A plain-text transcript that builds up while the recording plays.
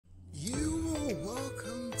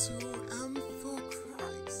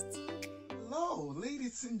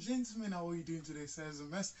gentlemen, how are you doing today? Says a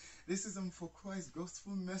mess. This is For Christ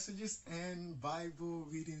Gospel Messages and Bible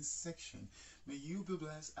Reading section. May you be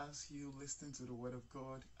blessed as you listen to the Word of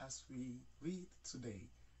God as we read today.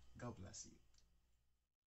 God bless you.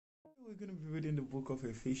 We're going to be reading the book of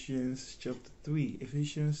Ephesians chapter 3.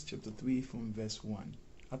 Ephesians chapter 3 from verse 1.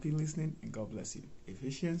 Happy listening and God bless you.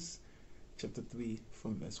 Ephesians chapter 3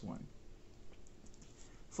 from verse 1.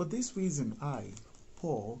 For this reason I,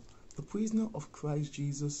 Paul, the prisoner of Christ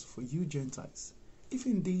Jesus for you Gentiles, if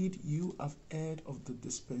indeed you have heard of the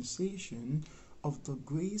dispensation of the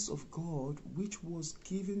grace of God which was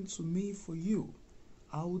given to me for you,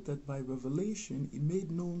 how that by revelation he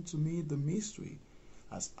made known to me the mystery,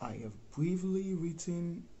 as I have briefly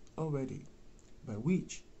written already, by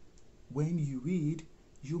which, when you read,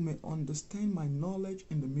 you may understand my knowledge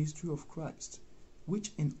in the mystery of Christ,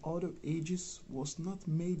 which in other ages was not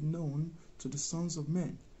made known to the sons of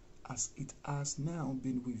men, as it has now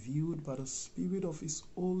been revealed by the Spirit of his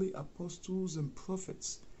holy apostles and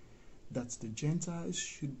prophets, that the Gentiles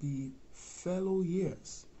should be fellow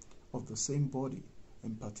heirs of the same body,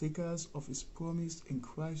 and partakers of his promise in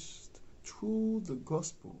Christ through the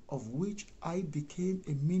gospel, of which I became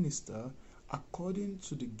a minister according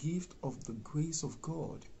to the gift of the grace of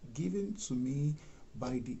God given to me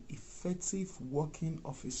by the effective working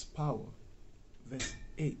of his power. Verse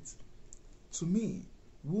 8. To me,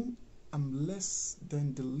 whom am less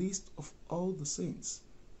than the least of all the saints,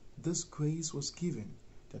 this grace was given,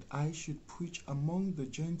 that I should preach among the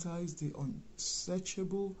Gentiles the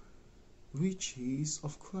unsearchable riches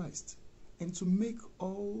of Christ, and to make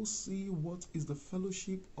all see what is the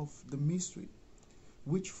fellowship of the mystery,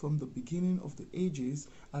 which from the beginning of the ages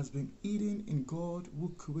has been hidden in God who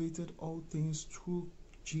created all things through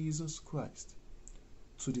Jesus Christ,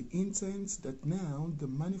 to the intent that now the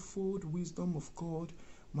manifold wisdom of God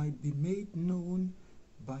might be made known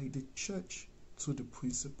by the church to the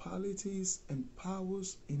principalities and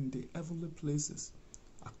powers in the heavenly places,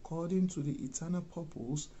 according to the eternal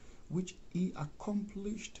purpose which he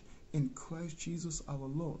accomplished in Christ Jesus our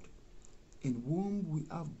Lord, in whom we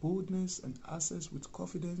have boldness and access with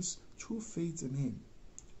confidence through faith in him.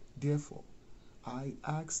 Therefore, I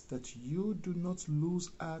ask that you do not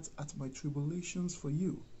lose heart at my tribulations for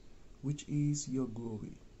you, which is your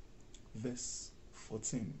glory. Verse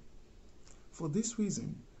 14. For this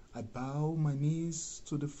reason, I bow my knees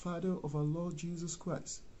to the Father of our Lord Jesus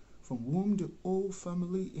Christ, from whom the whole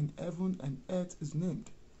family in heaven and earth is named,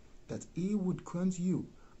 that he would grant you,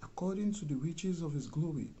 according to the riches of his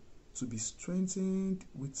glory, to be strengthened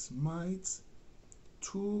with might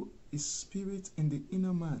through his Spirit in the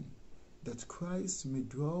inner man, that Christ may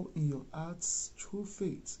dwell in your hearts through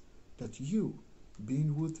faith, that you,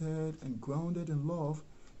 being rooted and grounded in love,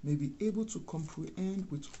 may be able to comprehend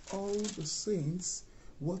with all the saints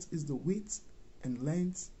what is the width and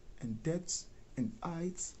length and depth and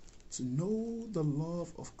height, to know the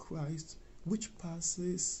love of Christ which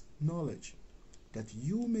passes knowledge, that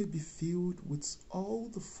you may be filled with all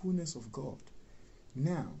the fullness of God.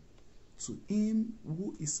 Now, to him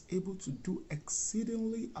who is able to do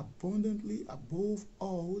exceedingly abundantly above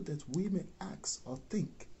all that we may ask or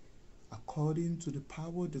think, according to the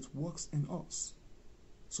power that works in us.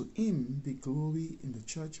 To him be glory in the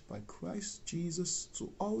church by Christ Jesus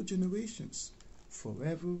to all generations,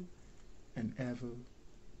 forever and ever.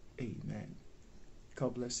 Amen.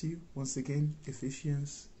 God bless you. Once again,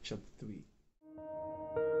 Ephesians chapter 3.